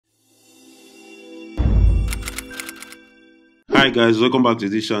Hi guys, welcome back to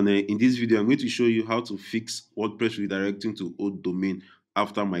this channel. In this video, I'm going to show you how to fix WordPress redirecting to old domain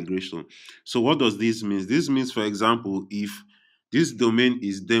after migration. So what does this mean? This means, for example, if this domain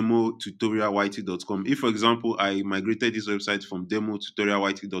is demotutorialyt.com, if for example I migrated this website from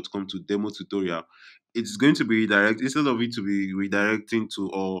demotutorialyt.com to demo tutorial, it's going to be redirected instead of it to be redirecting to,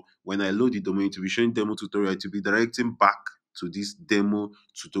 or when I load the domain to be showing demo tutorial, to be directing back to this demo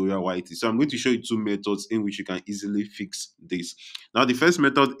tutorial YT. So I'm going to show you two methods in which you can easily fix this. Now, the first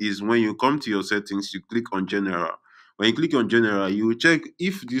method is when you come to your settings, you click on general. When you click on general, you will check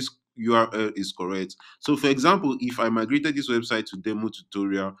if this URL is correct. So for example, if I migrated this website to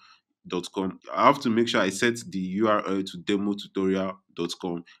demotutorial.com, I have to make sure I set the URL to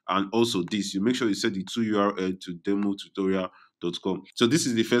demotutorial.com, and also this, you make sure you set the two URL to demotutorial.com. So this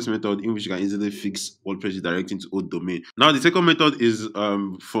is the first method in which you can easily fix WordPress redirecting to old domain. Now the second method is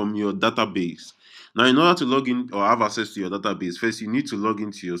from your database. Now, in order to log in or have access to your database, first you need to log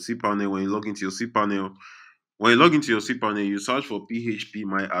into your cPanel. When you log into your cPanel, you search for PHP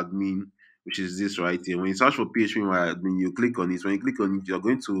My Admin, which is this right here. When you search for PHP My Admin, you click on it. When you click on it, you're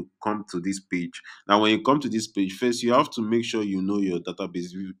going to come to this page. Now, when you come to this page, first you have to make sure you know your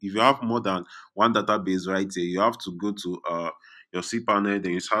database. If you have more than one database right here, you have to go to your cPanel,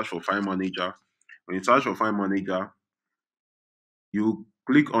 then you search for File Manager. When you search for File Manager, you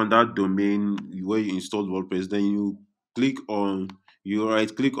click on that domain where you installed WordPress, then you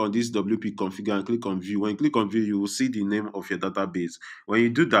right click on this WP configure and click on view. When you click on view, you will see the name of your database. When you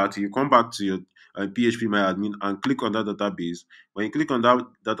do that, you come back to your PHP My Admin and click on that database. When you click on that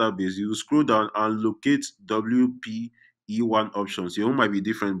database, you scroll down and locate WP-E1 options. Your own might be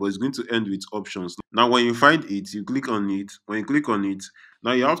different, but it's going to end with options. Now, when you find it, you click on it. When you click on it,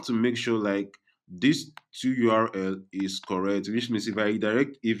 now you have to make sure like this two URL is correct, which means if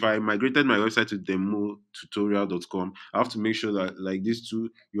I migrated my website to demotutorial.com, I have to make sure that like these two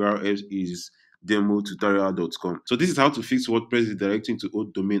URLs is demotutorial.com. So this is how to fix WordPress redirecting to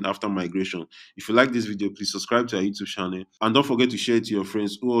old domain after migration. If you like this video, please subscribe to our YouTube channel and don't forget to share it to your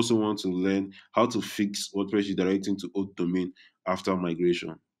friends who also want to learn how to fix WordPress redirecting to old domain after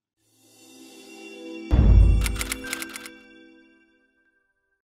migration.